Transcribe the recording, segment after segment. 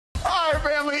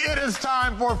family, it is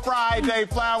time for Friday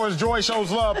Flowers. Joy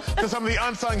shows love to some of the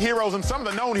unsung heroes and some of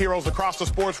the known heroes across the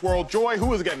sports world. Joy,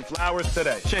 who is getting flowers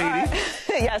today? Shady.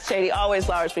 Yes, Shady. Always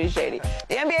flowers for you, Shady.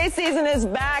 The NBA season is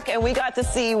back, and we got to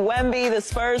see Wemby. The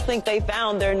Spurs think they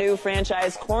found their new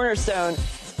franchise cornerstone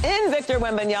in Victor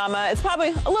Wembanyama. It's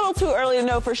probably a little too early to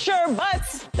know for sure,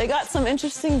 but they got some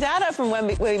interesting data from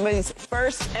Wemby's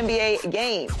first NBA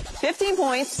game. 15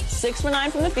 points, 6 for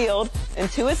 9 from the field, and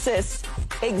 2 assists.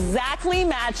 Exactly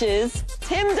matches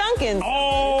Tim Duncan's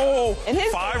in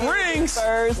his 5 rings.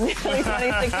 Spurs nearly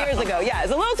 26 years ago. Yeah,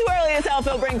 it's a little too early to tell if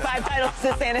he'll bring 5 titles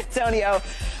to San Antonio.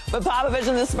 But Popovich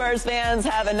and the Spurs fans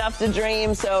have enough to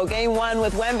dream. So game 1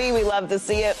 with Wemby, we love to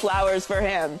see it. Flowers for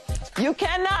him. You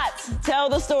cannot tell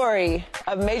the story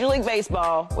of Major League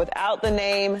Baseball without the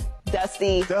name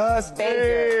Dusty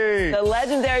Baker. The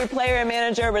legendary player and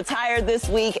manager retired this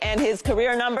week, and his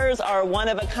career numbers are one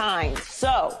of a kind.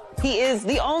 So he is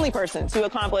the only person to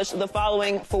accomplish the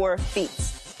following 4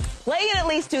 feats: play in at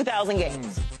least 2,000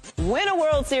 games, win a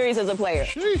World Series as a player,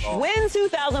 win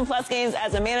 2,000 plus games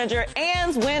as a manager,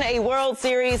 and win a World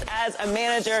Series as a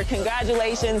manager.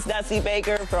 Congratulations, Dusty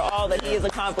Baker, for all that he has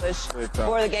accomplished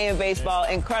for the game of baseball.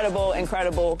 Incredible,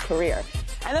 incredible career.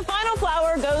 And the final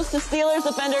flower goes to Steelers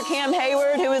defender Cam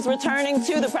Hayward, who is returning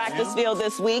to the practice field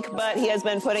this week, but he has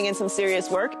been putting in some serious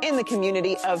work in the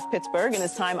community of Pittsburgh in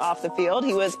his time off the field.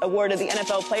 He was awarded the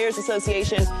NFL Players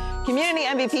Association Community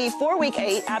MVP for Week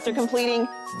 8 after completing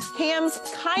Cam's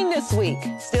Kindness Week.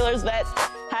 Steelers vet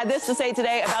had this to say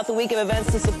today about the week of events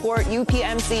to support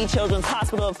UPMC Children's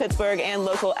Hospital of Pittsburgh and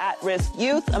local at-risk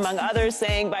youth, among others,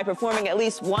 saying, by performing at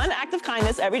least one act of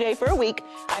kindness every day for a week,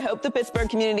 I hope the Pittsburgh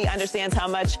community understands how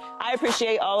much I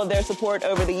appreciate all of their support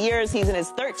over the years. He's in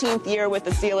his 13th year with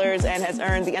the Steelers and has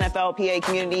earned the NFLPA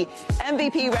Community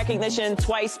MVP recognition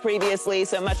twice previously,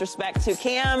 so much respect to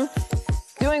Cam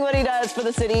doing what he does for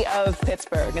the city of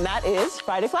Pittsburgh. And that is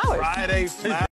Friday Flowers. Friday Flowers.